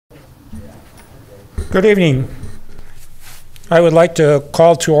Good evening. I would like to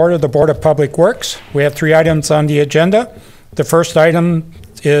call to order the Board of Public Works. We have 3 items on the agenda. The first item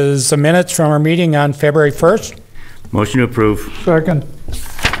is the minutes from our meeting on February 1st. Motion to approve. Second.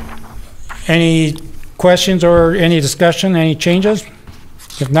 Any questions or any discussion, any changes?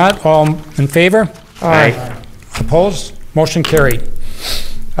 If not, all in favor? Aye. Opposed? Motion carried.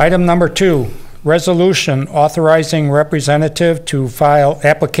 Item number 2, resolution authorizing representative to file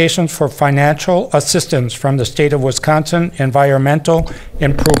applications for financial assistance from the State of Wisconsin Environmental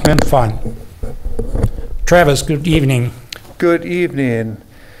Improvement Fund. Travis, good evening. Good evening.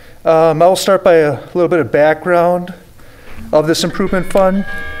 I will start by a little bit of background of this improvement fund.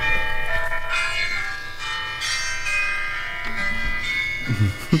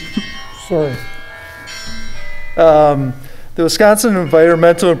 Sorry. The Wisconsin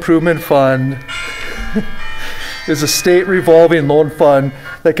Environmental Improvement Fund is a state revolving loan fund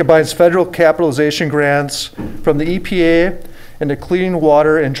that combines federal capitalization grants from the EPA and the Clean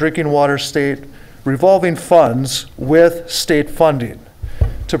Water and Drinking Water State revolving funds with state funding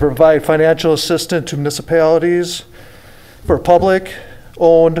to provide financial assistance to municipalities for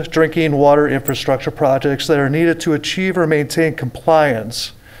public-owned drinking water infrastructure projects that are needed to achieve or maintain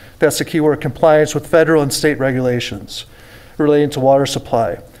compliance. That's the key word, compliance with federal and state regulations relating to water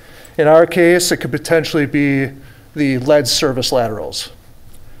supply. In our case, it could potentially be the lead service laterals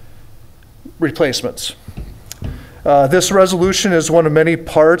replacements. This resolution is one of many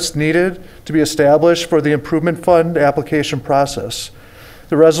parts needed to be established for the improvement fund application process.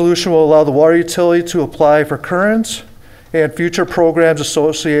 The resolution will allow the water utility to apply for current and future programs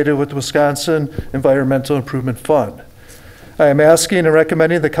associated with the Wisconsin Environmental Improvement Fund. I am asking and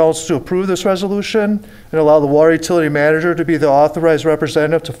recommending the council to approve this resolution and allow the water utility manager to be the authorized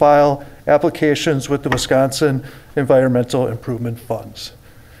representative to file applications with the Wisconsin Environmental Improvement Funds.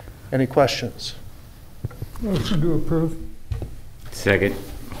 Any questions? Motion to approve. Second.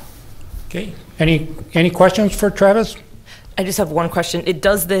 Okay. Any questions for Travis? I just have one question.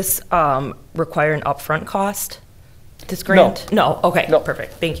 Does this require an upfront cost, this grant? No. Okay, No.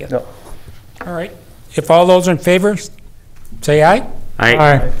 Perfect. Thank you. No. All right. If all those in favor, say aye.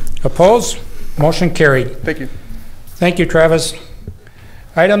 Aye. Opposed? Motion carried. Thank you. Thank you, Travis.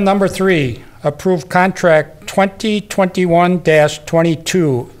 Item number 3, approve contract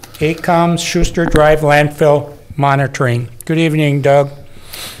 2021-22, ACOM Schuster Drive landfill monitoring. Good evening, Doug.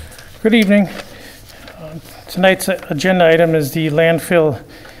 Good evening. Tonight's agenda item is the landfill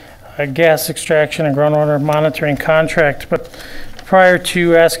gas extraction and groundwater monitoring contract. But prior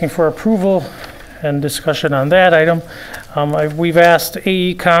to asking for approval and discussion on that item, we've asked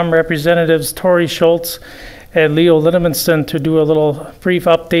AECOM representatives Tori Schultz and Leo Littmanston to do a little brief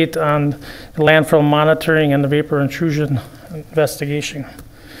update on the landfill monitoring and the vapor intrusion investigation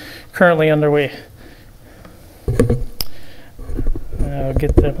currently underway. I'll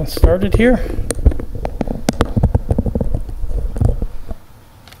get that one started here.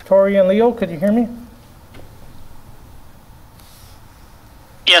 Tori and Leo, could you hear me?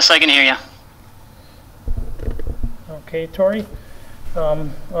 Yes, I can hear you. Okay, Tori,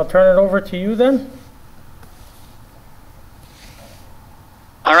 I'll turn it over to you then.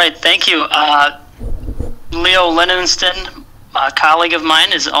 All right, thank you. Leo Littmanston, a colleague of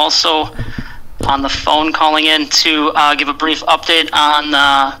mine, is also on the phone calling in to give a brief update on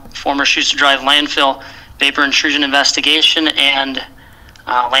the former Schuster Drive landfill vapor intrusion investigation and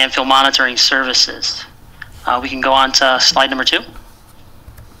landfill monitoring services. We can go on to slide number 2.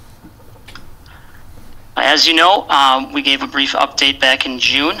 As you know, we gave a brief update back in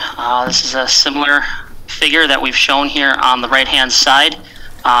June. This is a similar figure that we've shown here on the right-hand side.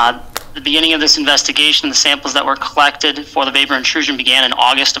 The beginning of this investigation, the samples that were collected for the vapor intrusion began in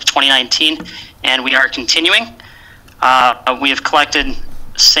August of 2019, and we are continuing. We have collected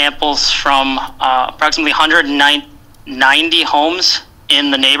samples from approximately 190 homes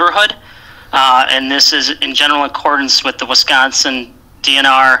in the neighborhood, and this is in general accordance with the Wisconsin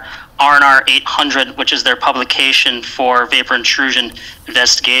DNR R&R 800, which is their publication for vapor intrusion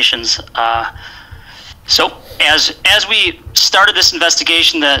investigations. So as we started this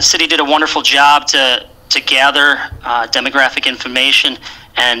investigation, the city did a wonderful job to gather demographic information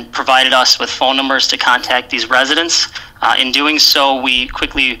and provided us with phone numbers to contact these residents. In doing so, we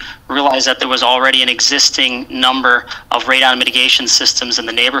quickly realized that there was already an existing number of radon mitigation systems in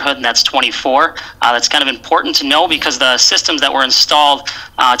the neighborhood, and that's 24. That's kind of important to know because the systems that were installed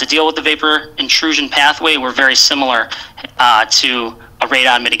to deal with the vapor intrusion pathway were very similar to a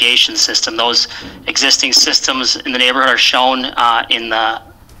radon mitigation system. Those existing systems in the neighborhood are shown in the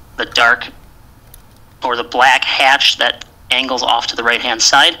dark or the black hatch that angles off to the right-hand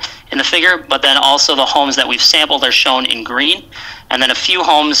side, in the figure, but then also the homes that we've sampled are shown in green. And then a few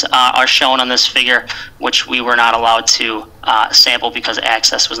homes are shown on this figure, which we were not allowed to sample because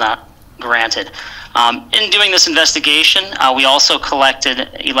access was not granted. In doing this investigation, we also collected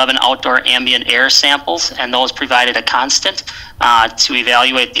 11 outdoor ambient air samples, and those provided a constant to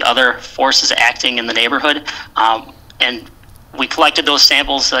evaluate the other forces acting in the neighborhood. And we collected those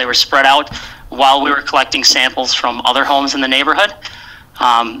samples, they were spread out while we were collecting samples from other homes in the neighborhood.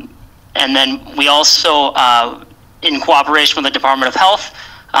 And then we also, in cooperation with the Department of Health,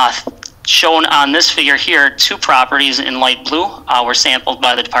 shown on this figure here, 2 properties in light blue were sampled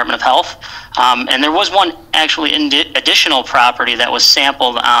by the Department of Health. And there was one actually additional property that was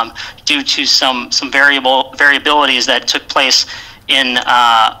sampled due to some variabilities that took place in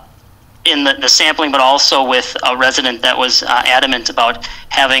the sampling, but also with a resident that was adamant about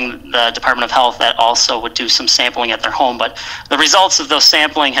having the Department of Health that also would do some sampling at their home. But the results of those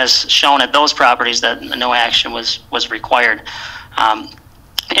sampling has shown at those properties that no action was required.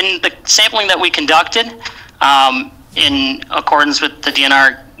 In the sampling that we conducted, in accordance with the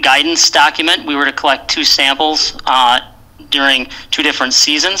DNR guidance document, we were to collect 2 samples during 2 different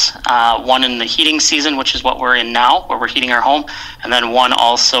seasons, one in the heating season, which is what we're in now, where we're heating our home, and then one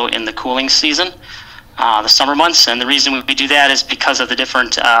also in the cooling season, the summer months. And the reason we do that is because of the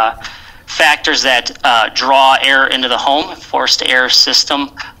different factors that draw air into the home. Forced air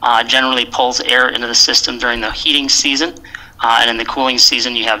system generally pulls air into the system during the heating season, and in the cooling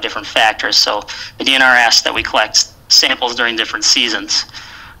season you have different factors. So the DNR asks that we collect samples during different seasons.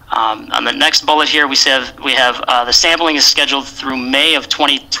 On the next bullet here, we have the sampling is scheduled through May of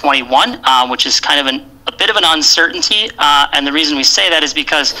 2021, which is kind of a bit of an uncertainty. And the reason we say that is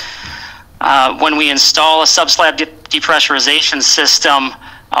because when we install a subslab depressurization system,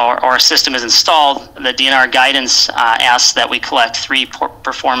 or a system is installed, the DNR guidance asks that we collect 3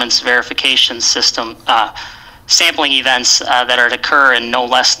 performance verification system sampling events that are to occur in no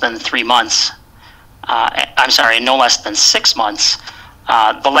less than 3 months. In no less than 6 months.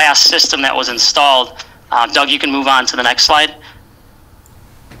 The last system that was installed, Doug, you can move on to the next slide.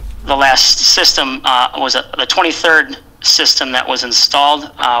 The last system was the 23rd system that was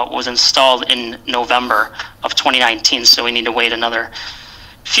installed in November of 2019. So we need to wait another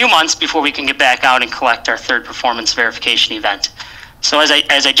few months before we can get back out and collect our 3rd performance verification event. So as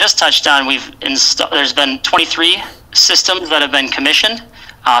I just touched on, there's been 23 systems that have been commissioned.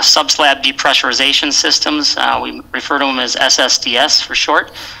 Subslab depressurization systems, we refer to them as SSDS for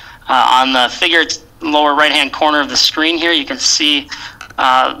short. On the figure lower right-hand corner of the screen here, you can see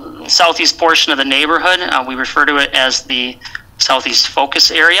the southeast portion of the neighborhood. We refer to it as the southeast focus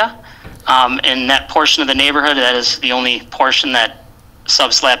area. In that portion of the neighborhood, that is the only portion that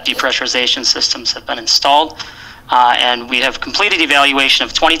subslab depressurization systems have been installed. And we have completed evaluation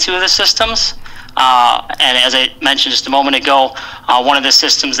of 22 of the systems. And as I mentioned just a moment ago, one of the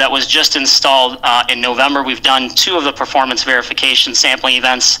systems that was just installed in November, we've done 2 of the performance verification sampling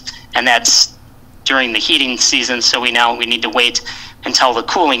events, and that's during the heating season. So we need to wait until the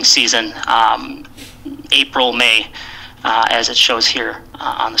cooling season, April, May, as it shows here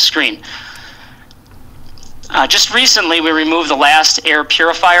on the screen. Just recently, we removed the last air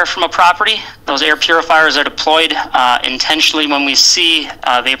purifier from a property. Those air purifiers are deployed intentionally when we see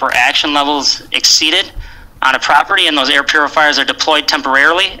vapor action levels exceeded on a property, and those air purifiers are deployed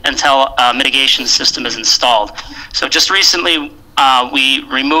temporarily until a mitigation system is installed. So just recently, we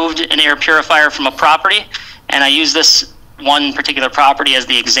removed an air purifier from a property, and I use this one particular property as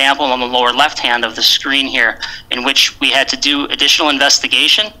the example on the lower left hand of the screen here, in which we had to do additional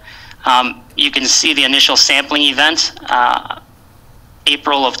investigation. You can see the initial sampling event,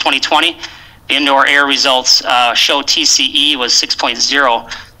 April of 2020. The indoor air results show TCE was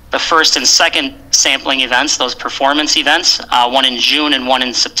 6.0. The first and second sampling events, those performance events, one in June and one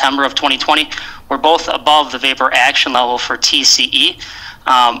in September of 2020, were both above the vapor action level for TCE.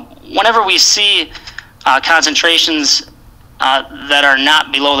 Whenever we see concentrations that are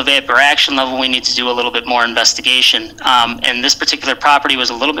not below the vapor action level, we need to do a little bit more investigation. And this particular property was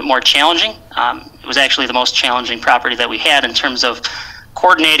a little bit more challenging. It was actually the most challenging property that we had in terms of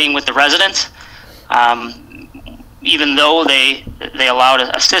coordinating with the residents. Even though they allowed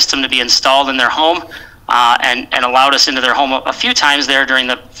a system to be installed in their home and allowed us into their home a few times there during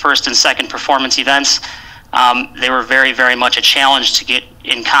the first and second performance events, they were very, very much a challenge to get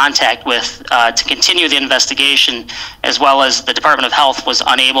in contact with, to continue the investigation, as well as the Department of Health was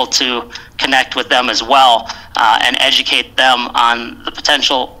unable to connect with them as well and educate them on the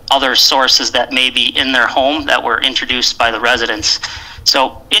potential other sources that may be in their home that were introduced by the residents.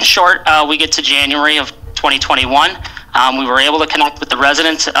 So in short, we get to January of 2021. We were able to connect with the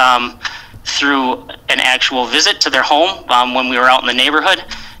resident through an actual visit to their home when we were out in the neighborhood,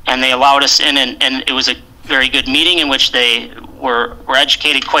 and they allowed us in, and it was a very good meeting in which they were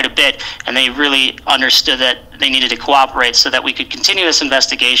educated quite a bit, and they really understood that they needed to cooperate so that we could continue this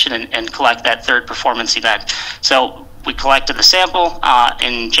investigation and collect that third performance event. So we collected the sample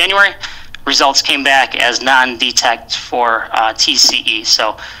in January. Results came back as non-detect for TCE.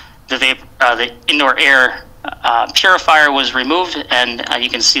 So the indoor air purifier was removed, and you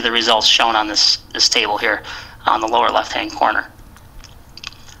can see the results shown on this table here on the lower left-hand corner.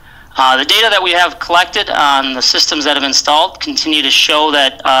 The data that we have collected on the systems that have installed continue to show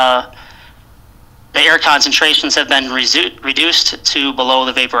that the air concentrations have been reduced to below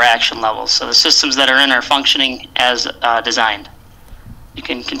the vapor action levels. So the systems that are in are functioning as designed. You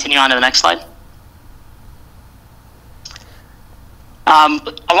can continue on to the next slide.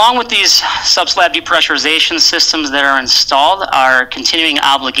 Along with these subslab depressurization systems that are installed are continuing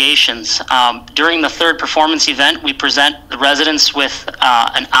obligations. During the third performance event, we present the residents with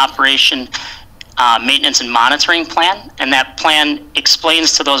an operation maintenance and monitoring plan, and that plan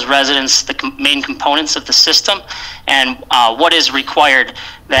explains to those residents the main components of the system and what is required,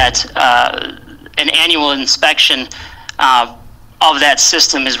 that an annual inspection of that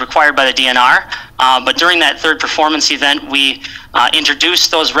system is required by the DNR. But during that third performance event, we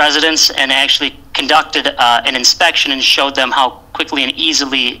introduced those residents and actually conducted an inspection and showed them how quickly and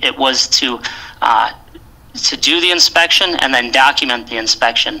easily it was to do the inspection and then document the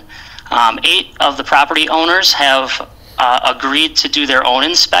inspection. 8 of the property owners have agreed to do their own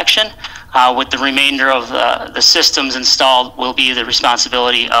inspection, with the remainder of the systems installed will be the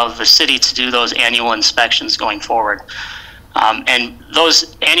responsibility of the city to do those annual inspections going forward. And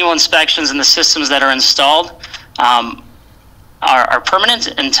those annual inspections and the systems that are installed are permanent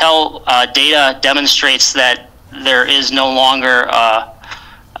until data demonstrates that there is no longer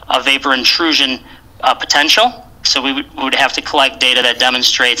a vapor intrusion potential. So we would have to collect data that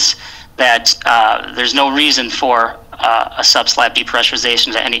demonstrates that there's no reason for a subslab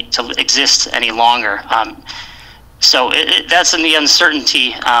depressurization to exist any longer. So that's in the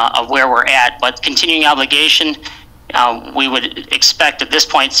uncertainty of where we're at, but continuing obligation, we would expect at this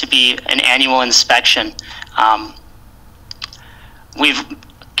point to be an annual inspection. We've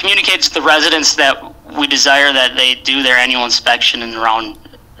communicated to the residents that we desire that they do their annual inspection in around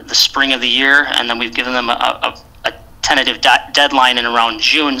the spring of the year, and then we've given them a tentative deadline in around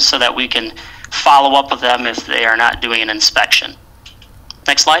June so that we can follow up with them if they are not doing an inspection.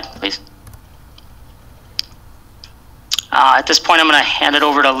 Next slide, please. At this point, I'm going to hand it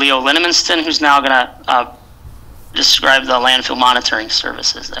over to Leo Linnemenston, who's now going to describe the landfill monitoring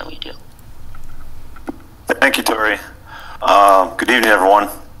services that we do. Thank you, Tori. Good evening, everyone.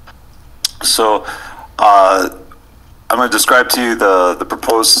 So I'm going to describe to you the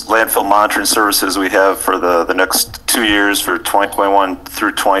proposed landfill monitoring services we have for the next 2 years, for 2021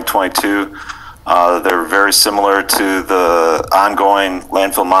 through 2022. They're very similar to the ongoing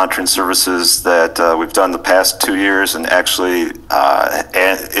landfill monitoring services that we've done the past 2 years, and actually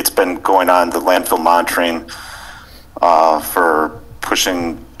it's been going on, the landfill monitoring, for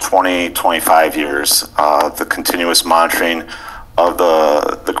pushing 25 years, the continuous monitoring of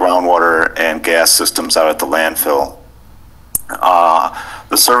the groundwater and gas systems out at the landfill.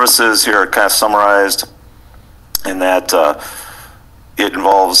 The services here are kind of summarized in that it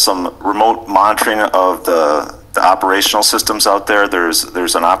involves some remote monitoring of the operational systems out there.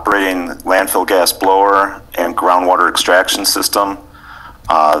 There's an operating landfill gas blower and groundwater extraction system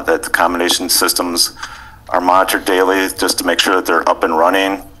that the combination systems are monitored daily just to make sure that they're up and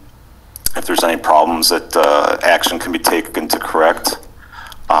running. If there's any problems, that action can be taken to correct.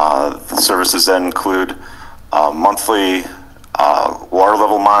 The services then include monthly water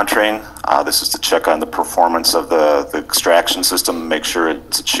level monitoring. This is to check on the performance of the extraction system, make sure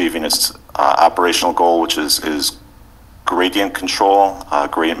it's achieving its operational goal, which is gradient control.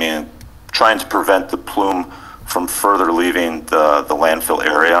 Gradient meaning trying to prevent the plume from further leaving the landfill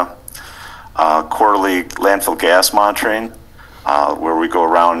area. Quarterly landfill gas monitoring, where we go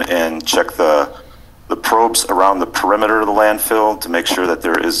around and check the probes around the perimeter of the landfill to make sure that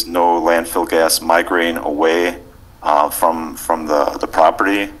there is no landfill gas migrating away from the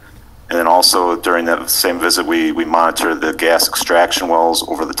property. And then also during that same visit, we monitor the gas extraction wells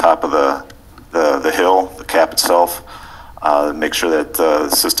over the top of the hill, the cap itself, make sure that the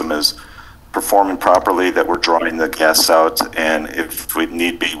system is performing properly, that we're drawing the gas out, and if we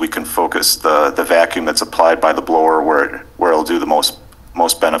need be, we can focus the vacuum that's applied by the blower where it'll do the most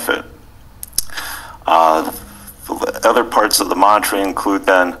benefit. The other parts of the monitoring include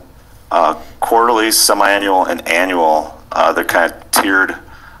then quarterly, semi-annual, and annual. They're kind of tiered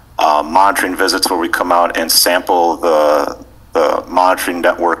monitoring visits where we come out and sample the monitoring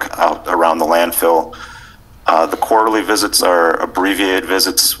network out around the landfill. The quarterly visits are abbreviated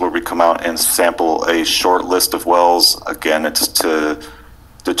visits where we come out and sample a short list of wells. Again, it's to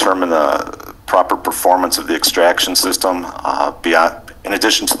determine the proper performance of the extraction system. In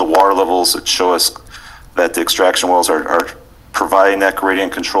addition to the water levels that show us that the extraction wells are providing that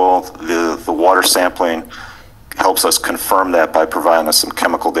gradient control, the water sampling helps us confirm that by providing us some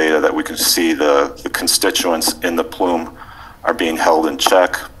chemical data that we can see the constituents in the plume are being held in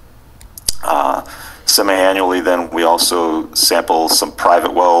check. Semi-annually, then, we also sample some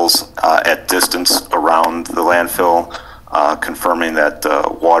private wells at distance around the landfill, confirming that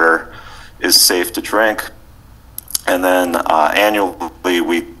water is safe to drink. And then annually,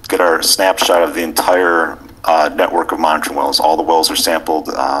 we get our snapshot of the entire network of monitoring wells. All the wells are sampled,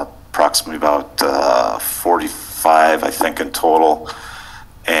 approximately about 45, I think, in total.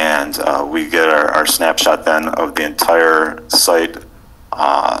 And we get our snapshot then of the entire site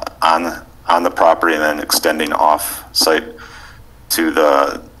on the property, and then extending off site to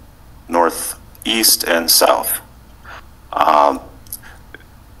the northeast and south.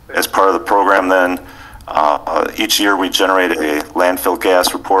 As part of the program then, each year we generate a landfill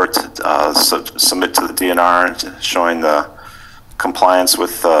gas report, submit to the DNR showing the compliance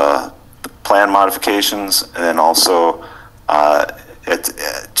with the plan modifications, and then also at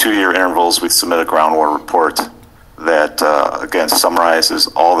 2-year intervals we submit a groundwater report that again summarizes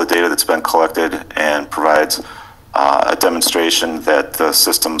all the data that's been collected and provides a demonstration that the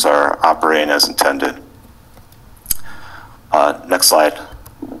systems are operating as intended. Next slide.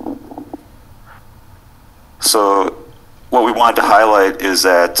 So what we wanted to highlight is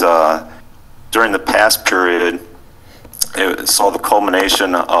that during the past period, it saw the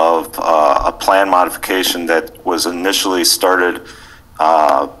culmination of a plan modification that was initially started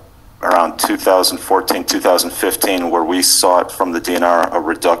around 2014, 2015, where we sought from the DNR a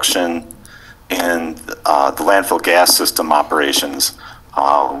reduction in the landfill gas system operations.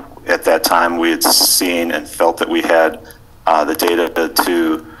 At that time, we had seen and felt that we had the data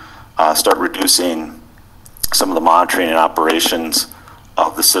to start reducing some of the monitoring and operations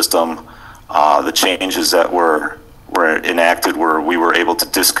of the system. The changes that were enacted were we were able to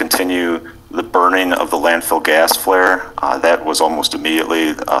discontinue the burning of the landfill gas flare. That was almost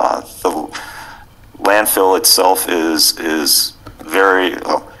immediately. The landfill itself is very,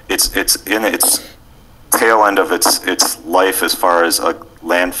 it's in its tail end of its life as far as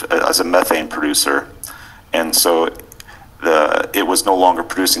a methane producer, and so it was no longer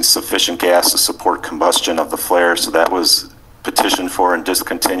producing sufficient gas to support combustion of the flare, so that was petitioned for and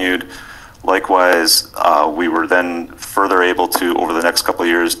discontinued. Likewise, we were then further able to, over the next couple of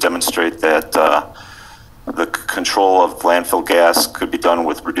years, demonstrate that the control of landfill gas could be done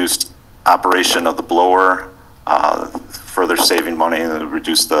with reduced operation of the blower, further saving money, and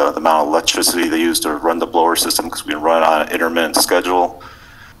reduce the amount of electricity they use to run the blower system because we run on an intermittent schedule.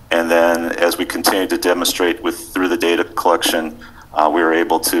 And then as we continue to demonstrate through the data collection, we were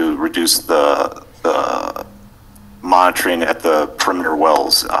able to reduce the monitoring at the perimeter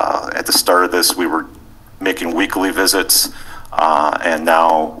wells. At the start of this, we were making weekly visits, and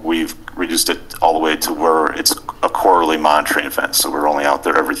now we've reduced it all the way to where it's a quarterly monitoring event. So we're only out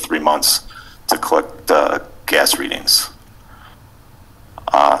there every 3 months to collect gas readings.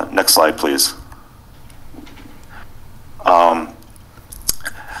 Next slide, please.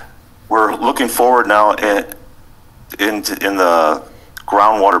 We're looking forward now in the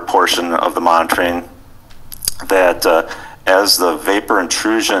groundwater portion of the monitoring that as the vapor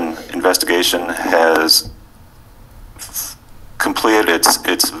intrusion investigation has completed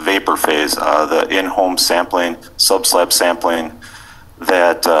its vapor phase, the in-home sampling, subslab sampling,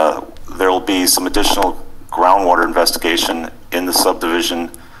 that there will be some additional groundwater investigation in the subdivision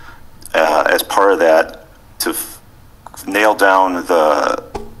as part of that to nail down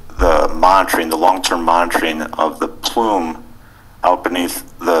the monitoring, the long-term monitoring of the plume out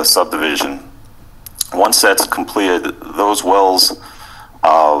beneath the subdivision. Once that's completed, those wells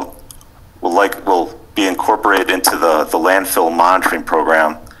will be incorporated into the landfill monitoring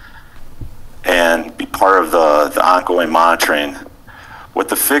program and be part of the ongoing monitoring. What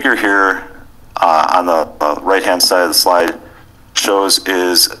the figure here on the right-hand side of the slide shows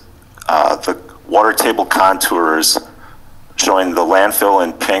is the water table contours showing the landfill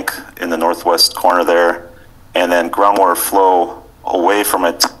in pink in the northwest corner there, and then groundwater flow away from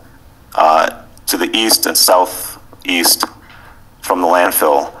it to the east and southeast from the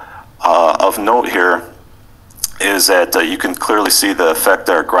landfill. Of note here is that you can clearly see the effect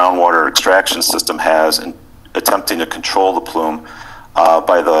our groundwater extraction system has in attempting to control the plume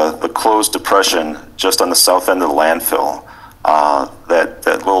by the closed depression just on the south end of the landfill. That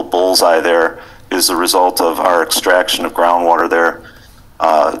little bullseye there is the result of our extraction of groundwater there,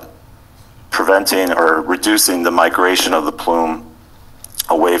 preventing or reducing the migration of the plume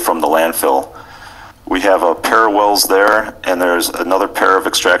away from the landfill. We have a pair of wells there, and there's another pair of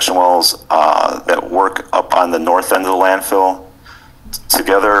extraction wells that work up on the north end of the landfill.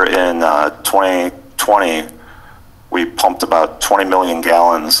 Together in 2020, we pumped about 20 million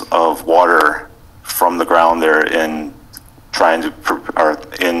gallons of water from the ground there in trying to, or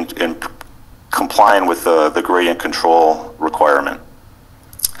in complying with the gradient control requirement.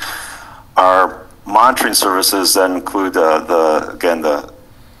 Our monitoring services then include the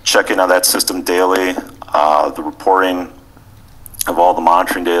checking of that system daily, the reporting of all the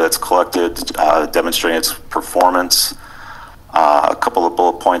monitoring data that's collected, demonstrating its performance. A couple of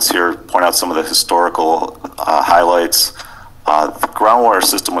bullet points here point out some of the historical highlights. The groundwater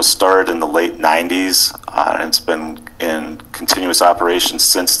system was started in the late 90s, and it's been in continuous operation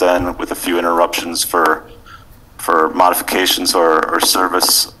since then, with a few interruptions for modifications or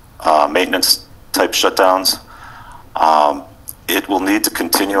service maintenance type shutdowns. It will need to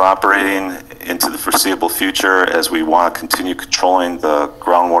continue operating into the foreseeable future as we want to continue controlling the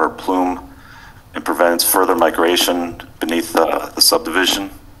groundwater plume and prevent its further migration beneath the subdivision.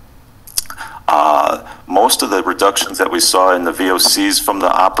 Most of the reductions that we saw in the VOCs from the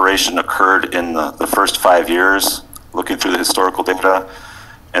operation occurred in the first 5 years, looking through the historical data,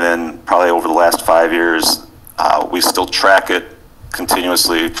 and then probably over the last 5 years, we still track it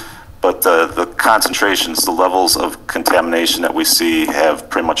continuously, but the concentrations, the levels of contamination that we see have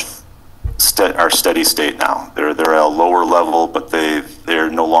pretty much are steady state now. They're at a lower level, but they're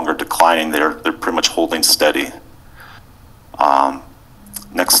no longer declining. They're pretty much holding steady.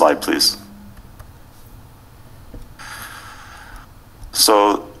 Next slide, please.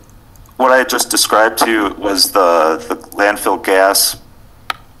 So what I just described to you was the landfill gas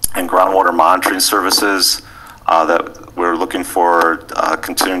and groundwater monitoring services that we're looking for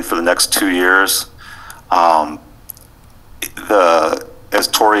continuing for the next 2 years. As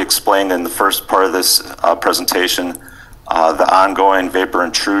Tori explained in the first part of this presentation, the ongoing vapor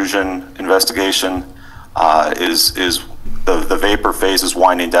intrusion investigation is the vapor phase is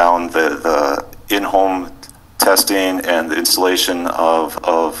winding down. The in-home testing and the installation of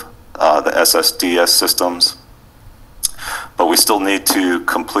the SSDS systems, but we still need to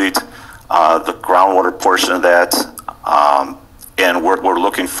complete the groundwater portion of that, and what we're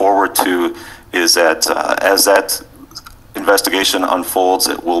looking forward to is that as that investigation unfolds,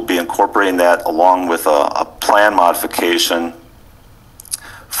 it will be incorporating that along with a plan modification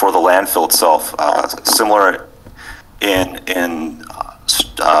for the landfill itself, similar in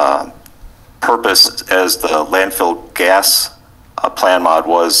purpose as the landfill gas plan mod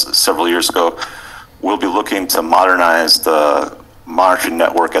was several years ago. We'll be looking to modernize the monitoring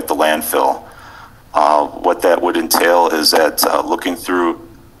network at the landfill. What that would entail is that looking through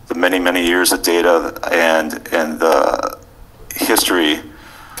the many years of data and the history,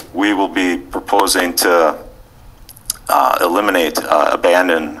 we will be proposing to eliminate,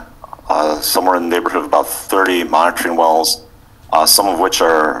 abandon somewhere in the neighborhood of about 30 monitoring wells, some of which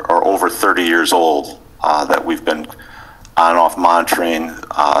are over 30 years old, that we've been on and off monitoring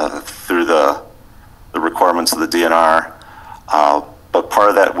through the requirements of the DNR. But part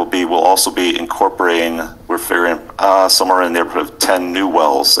of that we'll also be incorporating, we're figuring somewhere in the neighborhood of 10 new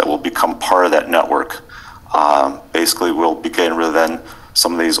wells that will become part of that network. Basically, we'll be getting rid of then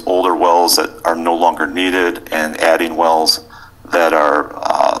some of these older wells that are no longer needed and adding wells that are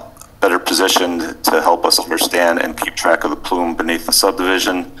better positioned to help us understand and keep track of the plume beneath the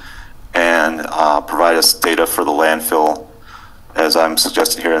subdivision and provide us data for the landfill, as I'm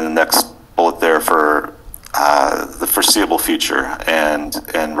suggesting here in the next bullet there, for the foreseeable future. And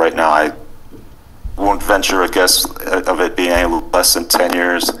right now I won't venture a guess of it being any less than 10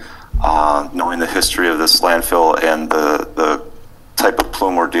 years, knowing the history of this landfill and the type of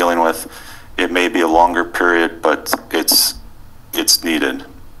plume we're dealing with. It may be a longer period, but it's needed.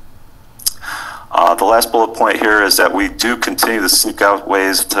 The last bullet point here is that we do continue to seek out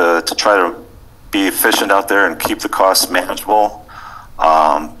ways to try to be efficient out there and keep the costs manageable.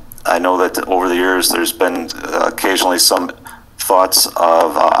 I know that over the years there's been occasionally some thoughts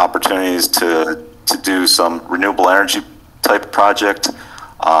of opportunities to do some renewable energy type project.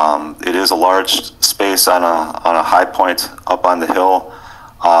 It is a large space on a high point up on the hill.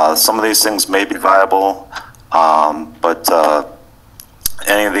 Some of these things may be viable, but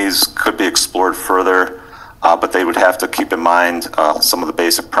any of these could be explored further. but they would have to keep in mind some of the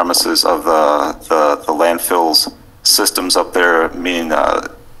basic premises of the landfill's systems up there, meaning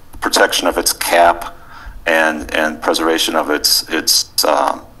protection of its cap and preservation of its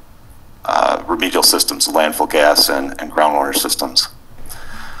remedial systems, landfill gas and groundwater systems.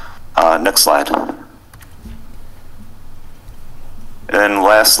 Next slide. And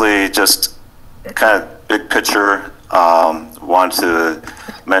lastly, just kind of big picture, wanted to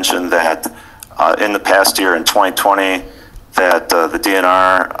mention that in the past year, in 2020, that the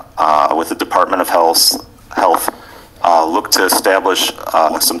DNR with the Department of Health looked to establish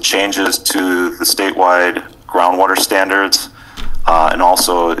some changes to the statewide groundwater standards and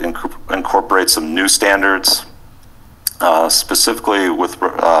also incorporate some new standards, specifically with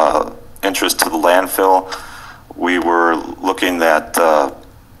interest to the landfill. We were looking at the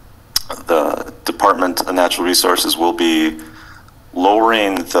Department of Natural Resources will be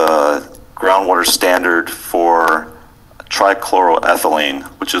lowering the groundwater standard for trichloroethylene,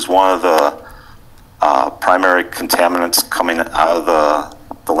 which is one of the primary contaminants coming out of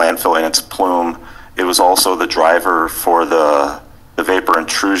the landfill in its plume. It was also the driver for the vapor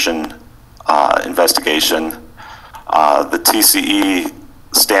intrusion investigation. The TCE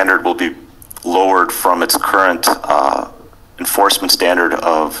standard will be lowered from its current enforcement standard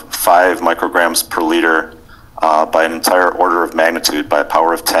of 5 micrograms per liter by an entire order of magnitude, by a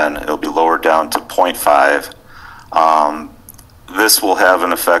power of 10. It'll be lowered down to 0.5. This will have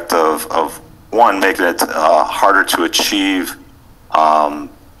an effect of one, making it harder to achieve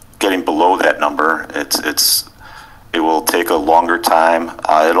getting below that number. It will take a longer time.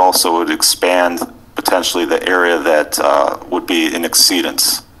 It also would expand potentially the area that would be in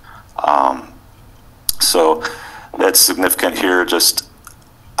exceedance. So that's significant here. Just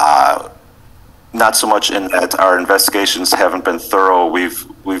not so much in that our investigations haven't been thorough.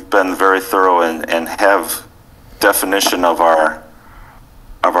 We've been very thorough and have definition of our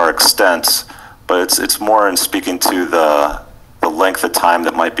extents, but it's more in speaking to the length of time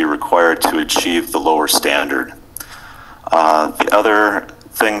that might be required to achieve the lower standard. The other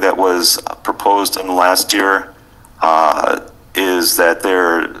thing that was proposed in the last year is that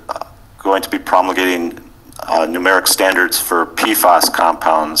they're going to be promulgating numeric standards for PFAS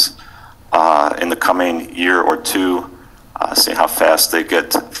compounds in the coming year or two, see how fast they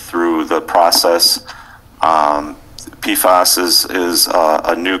get through the process. PFAS is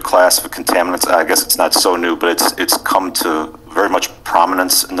a new class of contaminants. I guess it's not so new, but it's come to very much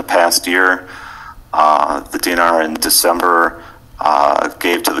prominence in the past year. The DNR in December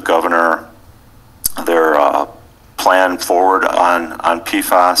gave to the governor their plan forward on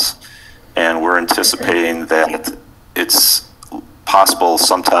PFAS, and we're anticipating that it's possible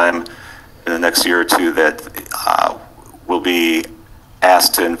sometime in the next year or two that we'll be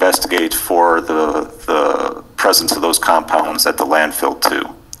asked to investigate for the presence of those compounds at the landfill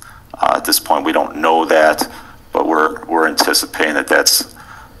too. At this point, we don't know that, but we're anticipating that that's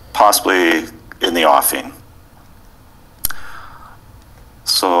possibly in the offing.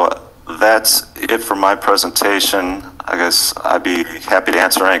 So that's it for my presentation. I guess I'd be happy to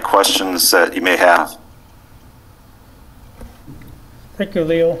answer any questions that you may have. Thank you,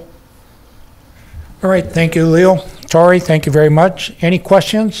 Leo. All right, thank you, Leo. Tori, thank you very much. Any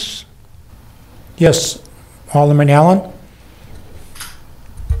questions? Yes, Alderman Allen?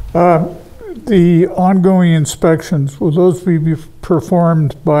 The ongoing inspections, will those be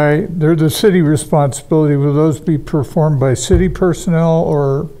performed by, they're the city responsibility, will those be performed by city personnel,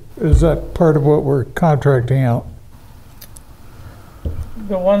 or is that part of what we're contracting out?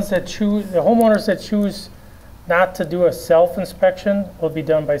 The ones that choose, the homeowners that choose not to do a self-inspection will be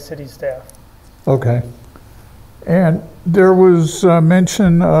done by city staff. Okay. And there was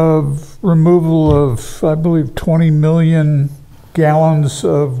mention of removal of, I believe, 20 million gallons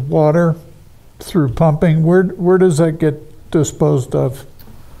of water through pumping. Where does that get disposed of?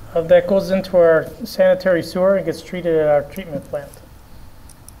 That goes into our sanitary sewer and gets treated at our treatment plant.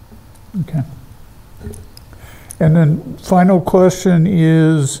 Okay. And then final question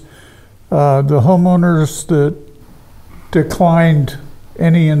is the homeowners that declined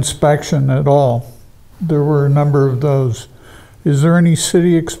any inspection at all. There were a number of those. Is there any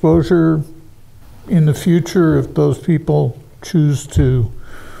city exposure in the future if those people choose to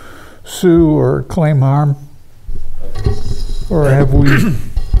sue or claim harm? Or have we?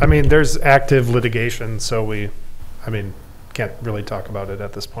 I mean, there's active litigation, so can't really talk about it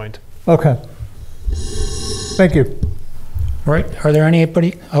at this point. Okay. Thank you. All right, are there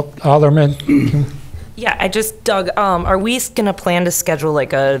anybody? Oh, Alderman? Yeah, I just, Doug, are we gonna plan to schedule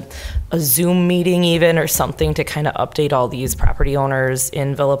like a Zoom meeting even or something to kind of update all these property owners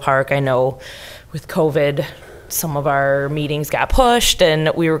in Villa Park? I know with COVID, some of our meetings got pushed and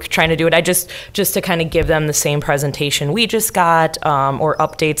we were trying to do it. I just to kind of give them the same presentation we just got, or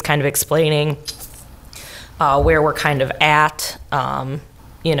updates kind of explaining where we're kind of at.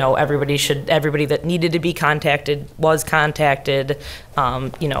 You know, everybody that needed to be contacted was contacted.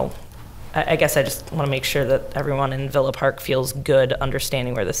 You know, I guess I just want to make sure that everyone in Villa Park feels good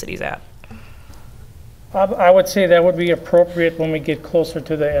understanding where the city's at. I would say that would be appropriate when we get closer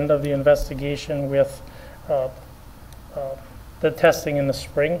to the end of the investigation with the testing in the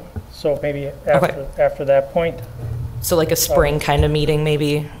spring. So maybe after that point. So like a spring kind of meeting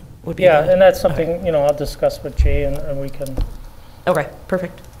maybe would be Yeah, good. and that's something, you know, I'll discuss with Jay and we can. Okay,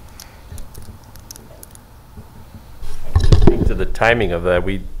 perfect. To the timing of that,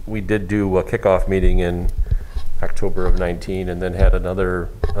 we did do a kickoff meeting in October of 19 and then had another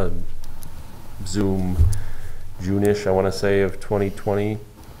Zoom June-ish, I want to say, of 2020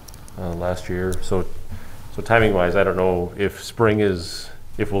 last year. So timing wise, I don't know if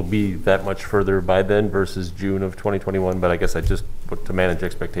we'll be that much further by then versus June of 2021, but I guess to manage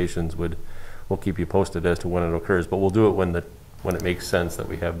expectations we'll keep you posted as to when it occurs, but we'll do it when it makes sense that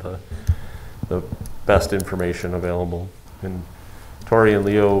we have the best information available. And Tori and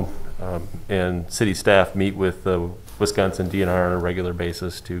Leo and city staff meet with the Wisconsin DNR on a regular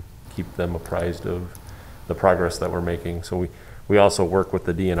basis to keep them apprised of the progress that we're making. So we also work with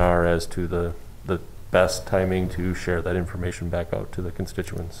the DNR as to the best timing to share that information back out to the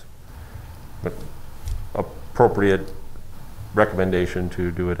constituents. But appropriate recommendation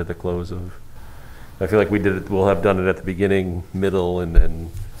to do it at the close of, I feel like we'll have done it at the beginning, middle, and then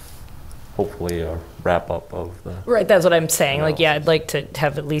hopefully a wrap up of the. Right, that's what I'm saying. Like, yeah, I'd like to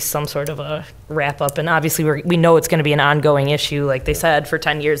have at least some sort of a wrap up. And obviously we know it's going to be an ongoing issue, like they said, for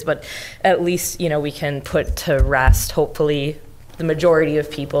 10 years, but at least, you know, we can put to rest, hopefully, the majority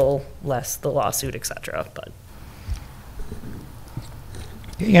of people, less the lawsuit, et cetera. But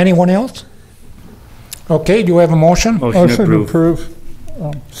Anyone else? Okay, do you have a motion? Motion to approve. approve.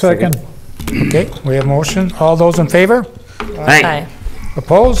 Second. Okay, we have motion. All those in favor? Aye.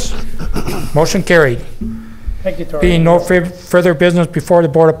 Opposed? Motion carried. Thank you, Tori. Being no further business before the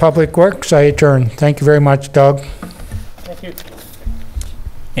Board of Public Works, I adjourn. Thank you very much, Doug. Thank you.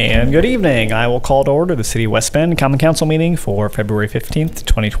 And good evening. I will call to order the City of West Bend Common Council meeting for February 15th,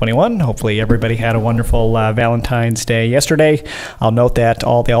 2021. Hopefully everybody had a wonderful Valentine's Day yesterday. I'll note that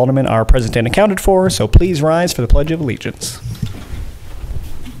all the aldermen are present and accounted for, so please rise for the Pledge of Allegiance.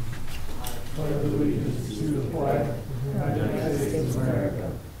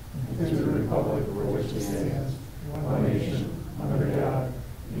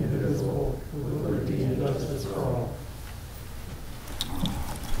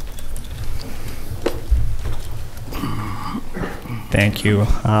 Thank you.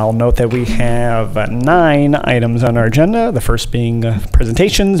 I'll note that we have 9 items on our agenda, the first being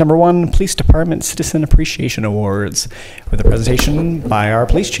presentations. Number 1, Police Department Citizen Appreciation Awards, with a presentation by our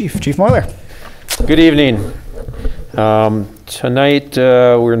Police Chief, Chief Moyler. Good evening. Tonight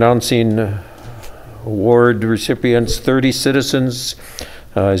we're announcing award recipients, 30 citizens.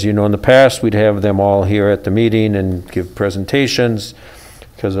 As you know, in the past we'd have them all here at the meeting and give presentations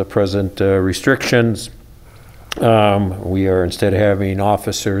because of present restrictions. We are instead having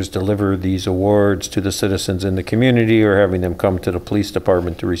officers deliver these awards to the citizens in the community or having them come to the police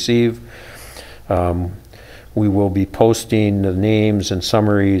department to receive. We will be posting the names and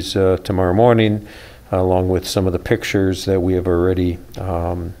summaries tomorrow morning, along with some of the pictures that we have already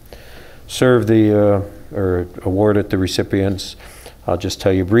served or awarded the recipients. I'll just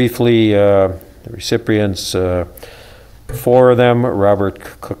tell you briefly, the recipients, 4 of them: Robert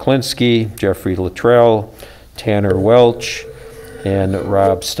Kuklinski, Jeffrey Luttrell, Tanner Welch, and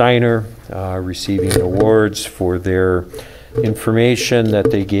Rob Steiner, receiving awards for their information that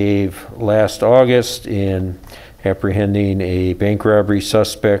they gave last August in apprehending a bank robbery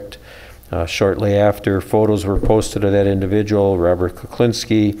suspect. Shortly after photos were posted of that individual, Robert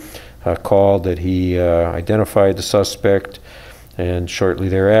Kuklinski called that he identified the suspect, and shortly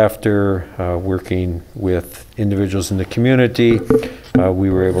thereafter, working with individuals in the community, we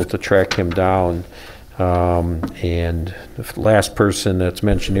were able to track him down. And the last person that's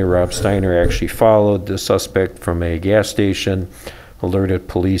mentioned here, Rob Steiner, actually followed the suspect from a gas station, alerted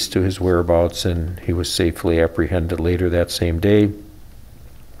police to his whereabouts, and he was safely apprehended later that same day.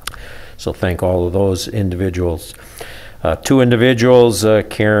 So thank all of those individuals. 2 individuals,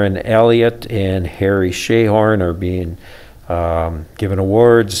 Karen Elliott and Harry Shahorn, are being given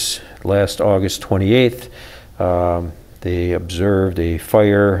awards. Last August 28th, they observed a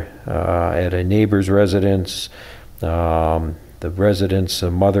fire at a neighbor's residence. The residents,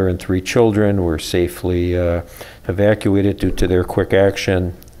 a mother and 3 children, were safely evacuated due to their quick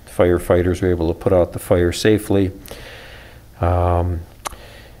action. Firefighters were able to put out the fire safely.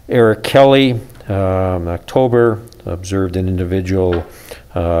 Eric Kelly, in October, observed an individual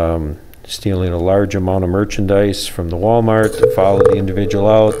stealing a large amount of merchandise from the Walmart. Followed the individual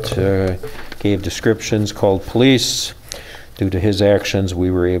out, gave descriptions, called police. Due to his actions,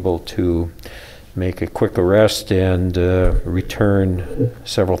 we were able to make a quick arrest and return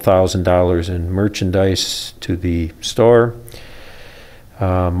several $1,000s in merchandise to the store.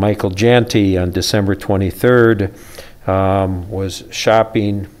 Michael Janty on December 23rd was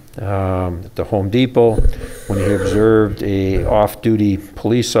shopping at the Home Depot when he observed a off-duty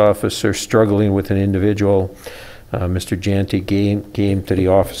police officer struggling with an individual. Mr. Janty came to the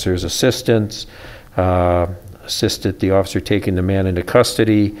officer's assistance, assisted the officer taking the man into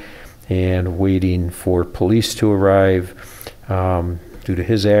custody and waiting for police to arrive. Due to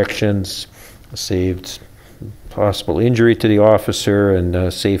his actions, saved possible injury to the officer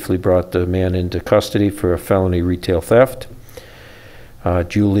and safely brought the man into custody for a felony retail theft.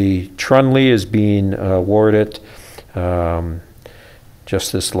 Julie Trunley is being awarded.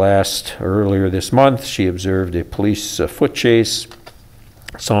 Just earlier this month, she observed a police foot chase,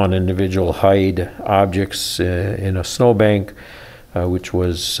 saw an individual hide objects in a snowbank, which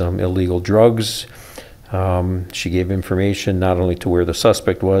was some illegal drugs. She gave information not only to where the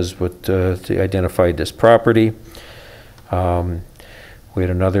suspect was, but to identify this property. We had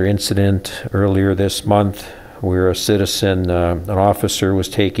another incident earlier this month where a citizen, an officer, was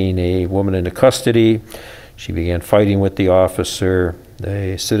taking a woman into custody. She began fighting with the officer.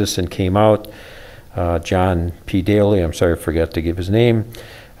 The citizen came out, John P. Daly, I'm sorry I forgot to give his name,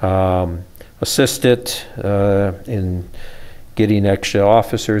 assisted in getting extra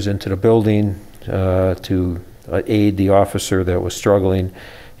officers into the building to aid the officer that was struggling,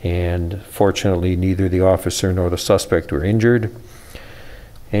 and fortunately neither the officer nor the suspect were injured.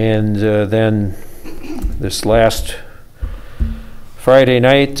 And then this last Friday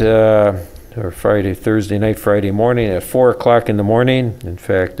night, Thursday night, Friday morning at 4 o'clock in the morning, in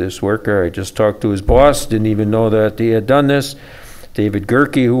fact, this worker, I just talked to his boss, didn't even know that he had done this. David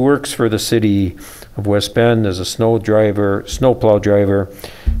Gerke, who works for the city of West Bend as a snowplow driver,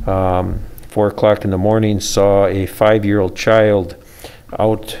 4 o'clock in the morning, saw a 5-year-old child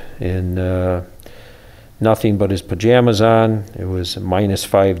out in nothing but his pajamas on. It was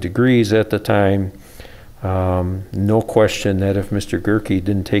 -5 degrees at the time. No question that if Mr. Gerke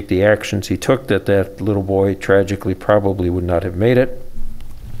didn't take the actions he took, that little boy tragically probably would not have made it.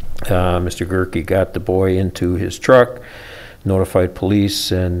 Mr. Gerke got the boy into his truck, notified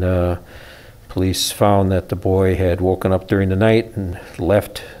police, and police found that the boy had woken up during the night and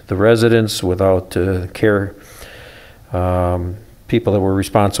left the residence without care. People that were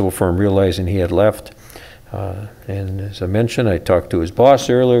responsible for him realizing he had left. And as I mentioned, I talked to his boss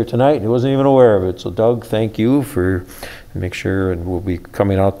earlier tonight, and he wasn't even aware of it. So Doug, thank you for make sure, and we'll be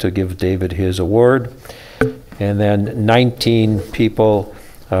coming out to give David his award. And then 19 people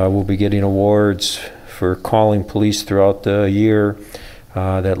will be getting awards for calling police throughout the year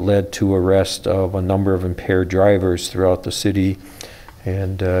that led to arrest of a number of impaired drivers throughout the city.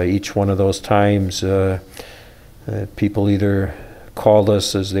 And each one of those times, people either called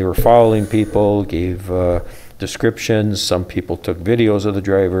us as they were following people, gave descriptions, some people took videos of the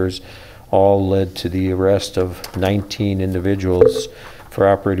drivers, all led to the arrest of 19 individuals for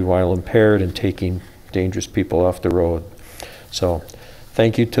operating while impaired and taking dangerous people off the road. So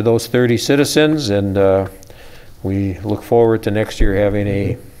thank you to those 30 citizens, and we look forward to next year having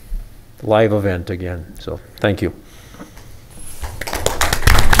a live event again. So thank you.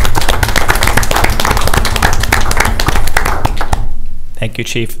 Thank you,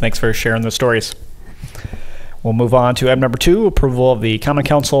 Chief. Thanks for sharing those stories. We'll move on to item number 2, approval of the Common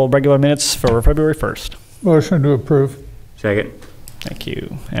Council regular minutes for February 1st. Motion to approve. Second. Thank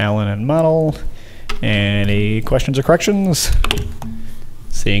you, Alan and Model. Any questions or corrections?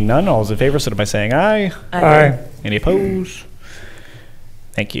 Seeing none, all those in favor, signify by saying aye. Aye. Any opposed?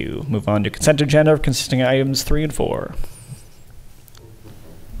 Thank you. Move on to consent agenda consisting of items 3 and 4.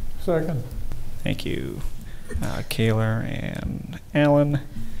 Second. Thank you, Kaler and Alan.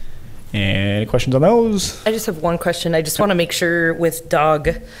 Any questions on those? I just have one question. I just want to make sure with Doug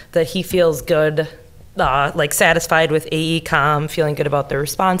that he feels good, like satisfied with AECom, feeling good about their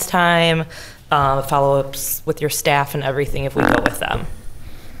response time, follow-ups with your staff and everything if we go with them.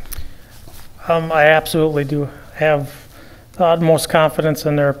 I absolutely do have the utmost confidence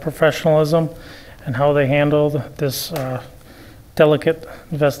in their professionalism and how they handled this delicate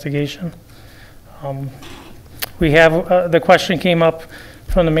investigation. We have, the question came up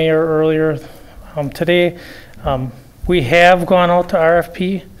from the mayor earlier today. We have gone out to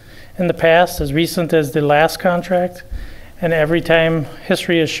RFP in the past, as recent as the last contract, and every time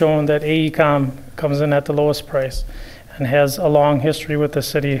history has shown that AECom comes in at the lowest price and has a long history with the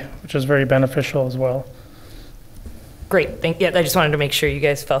city, which is very beneficial as well. Great. Yeah, I just wanted to make sure you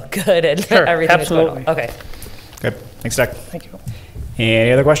guys felt good and Sure, everything absolutely. was going on. Okay. Good. Thanks, Doug. Thank you.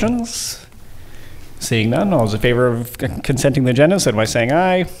 Any other questions? Seeing none, all those in favor of consenting the agenda, said by saying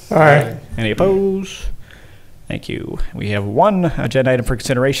aye. Aye. Any opposed? Thank you. We have one agenda item for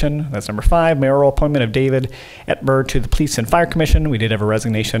consideration. That's number 5, mayoral appointment of David Etber to the Police and Fire Commission. We did have a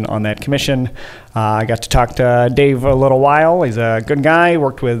resignation on that commission. I got to talk to Dave a little while. He's a good guy,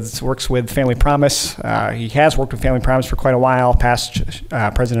 works with Family Promise. He has worked with Family Promise for quite a while, past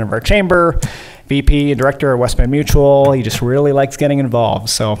president of our chamber, VP and director of West Bend Mutual. He just really likes getting involved.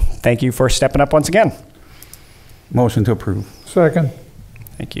 So thank you for stepping up once again. Motion to approve. Second.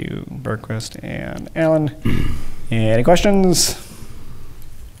 Thank you, Bergquist and Allen. Any questions?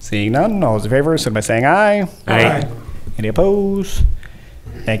 Seeing none, all those in favor, signify by saying aye. Aye. Any opposed?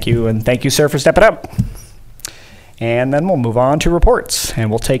 Thank you, and thank you, sir, for stepping up. And then we'll move on to reports,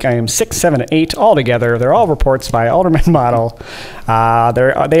 and we'll take items 6, 7, and 8 all together. They're all reports by Alderman Model.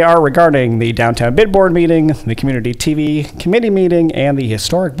 They are regarding the Downtown Bid Board meeting, the Community TV Committee meeting, and the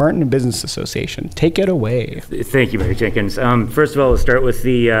Historic Barton Business Association. Take it away. Thank you, Mary Jenkins. First of all, we'll start with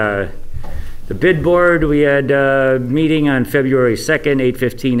the bid board. We had a meeting on February 2nd,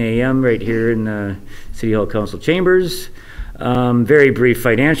 8:15 a.m. right here in the City Hall Council chambers. Very brief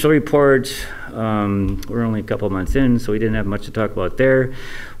financial report. We're only a couple months in, so we didn't have much to talk about there.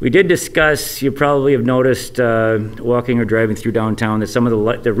 We did discuss, you probably have noticed walking or driving through downtown, that some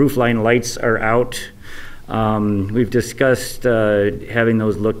of the roof line lights are out. We've discussed having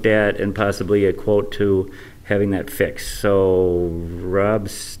those looked at and possibly a quote to having that fixed. So Rob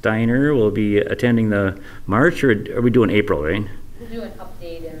Steiner will be attending the March, or are we doing April, right? We'll do an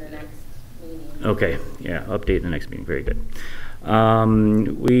update in the next meeting. Okay, yeah, update in the next meeting, very good.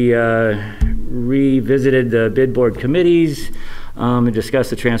 We revisited the bid board committees and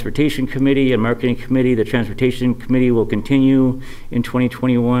discussed the transportation committee and marketing committee. The transportation committee will continue in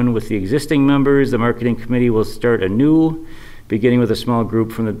 2021 with the existing members. The marketing committee will start anew, beginning with a small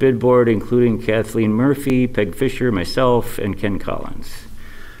group from the bid board, including Kathleen Murphy, Peg Fisher, myself, and Ken Collins.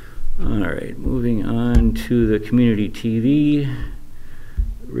 All right, moving on to the community TV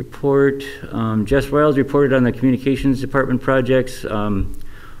report. Jess Riles reported on the communications department projects,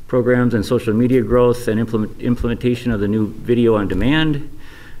 programs and social media growth and implementation of the new video on demand.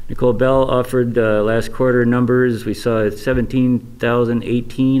 Nicole Bell offered last quarter numbers. We saw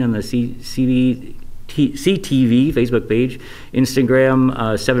 17,018 on the CTV Facebook page, Instagram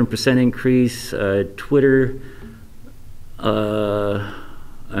 7% increase, Twitter,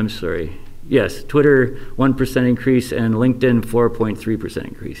 I'm sorry, yes, Twitter 1% increase, and LinkedIn 4.3%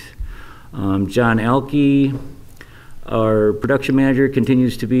 increase. John Alke, our production manager,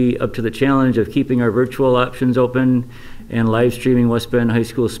 continues to be up to the challenge of keeping our virtual options open and live streaming West Bend High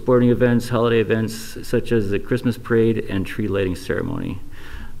School sporting events, holiday events such as the Christmas parade and tree lighting ceremony.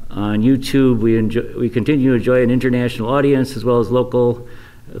 On YouTube, we continue to enjoy an international audience as well as local,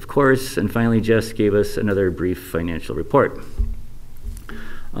 of course. And finally, Jess gave us another brief financial report.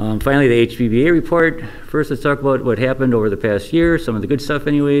 Finally, the HBBA report. First, let's talk about what happened over the past year, some of the good stuff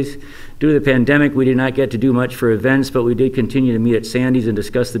anyways. Due to the pandemic, we did not get to do much for events, but we did continue to meet at Sandy's and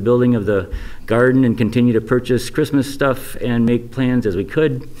discuss the building of the garden and continue to purchase Christmas stuff and make plans as we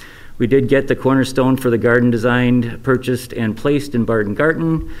could. We did get the cornerstone for the garden designed, purchased, and placed in Barton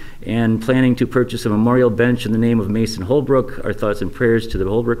Garden, and planning to purchase a memorial bench in the name of Mason Holbrook. Our thoughts and prayers to the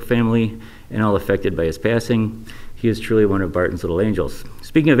Holbrook family and all affected by his passing. He is truly one of Barton's little angels.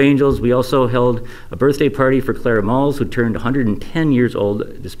 Speaking of angels, we also held a birthday party for Clara Malls, who turned 110 years old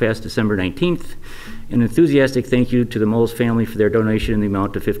this past December 19th. An enthusiastic thank you to the Malls family for their donation in the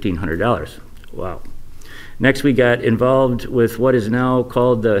amount of $1,500. Wow. Next, we got involved with what is now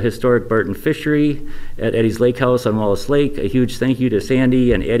called the Historic Barton Fishery at Eddie's Lake House on Wallace Lake. A huge thank you to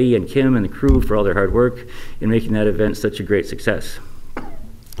Sandy and Eddie and Kim and the crew for all their hard work in making that event such a great success.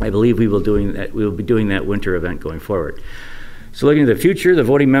 I believe we will be doing that winter event going forward. So looking at the future, the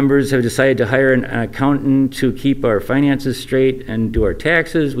voting members have decided to hire an accountant to keep our finances straight and do our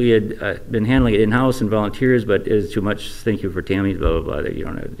taxes. We had been handling it in-house and volunteers, but it is too much. Thank you for Tammy, blah, blah, blah. You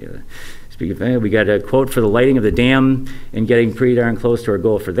don't have, speaking of that, we got a quote for the lighting of the dam and getting pretty darn close to our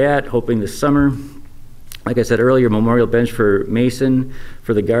goal for that, hoping this summer. Like I said earlier, memorial bench for Mason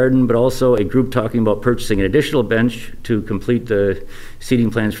for the garden, but also a group talking about purchasing an additional bench to complete the seating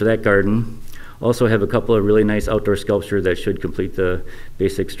plans for that garden. Also have a couple of really nice outdoor sculptures that should complete the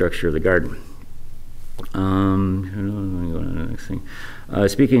basic structure of the garden. Go to the next thing.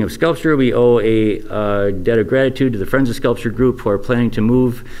 Speaking of sculpture, we owe a debt of gratitude to the Friends of Sculpture group who are planning to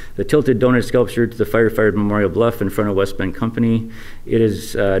move the tilted donut sculpture to the firefighter memorial bluff in front of West Bend Company. It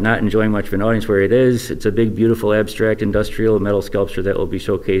is not enjoying much of an audience where it is. It's a big, beautiful, abstract, industrial metal sculpture that will be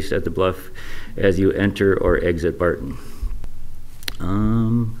showcased at the bluff as you enter or exit Barton.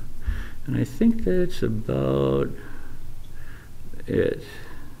 And I think that's about it.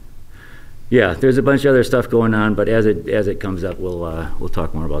 Yeah, there's a bunch of other stuff going on, but as it comes up, we'll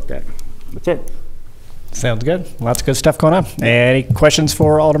talk more about that. That's it. Sounds good. Lots of good stuff going on. Any questions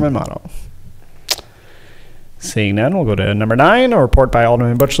for Alderman Motto? Seeing none, we'll go to number 9, a report by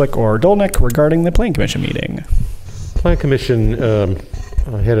Alderman Butchlick or Dolnick regarding the Plan Commission meeting. Plan Commission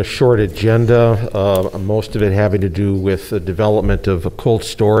had a short agenda, most of it having to do with the development of a cold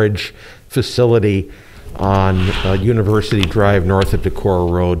storage facility on University Drive north of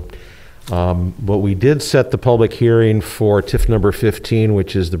Decorah Road. But we did set the public hearing for TIF number 15,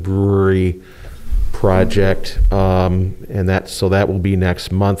 which is the brewery project, and that will be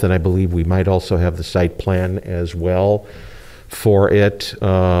next month, and I believe we might also have the site plan as well for it.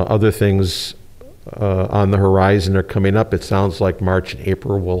 Other things on the horizon are coming up. It sounds like March and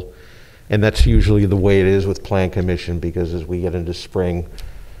April will, and that's usually the way it is with Plan Commission, because as we get into spring,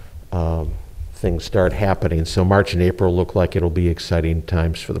 things start happening. So March and April look like it'll be exciting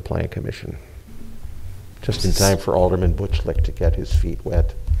times for the Plan Commission. Just in time for Alderman Butchlick to get his feet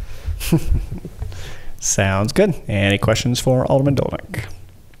wet. Sounds good. Any questions for Alderman Dolnick?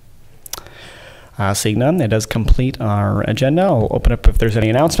 Seeing none, that does complete our agenda. I'll open up if there's any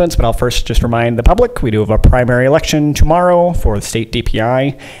announcements, but I'll first just remind the public we do have a primary election tomorrow for the state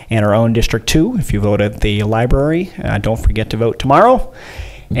DPI and our own District 2. If you vote at the library, don't forget to vote tomorrow.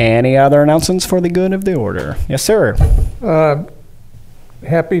 Any other announcements for the good of the order? Yes, sir.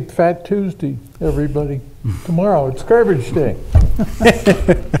 Happy Fat Tuesday, everybody. Tomorrow, it's garbage day.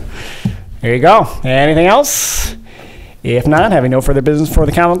 There you go. Anything else? If not, having no further business for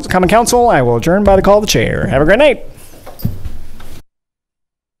the Common Council, I will adjourn by the call of the chair. Have a great night.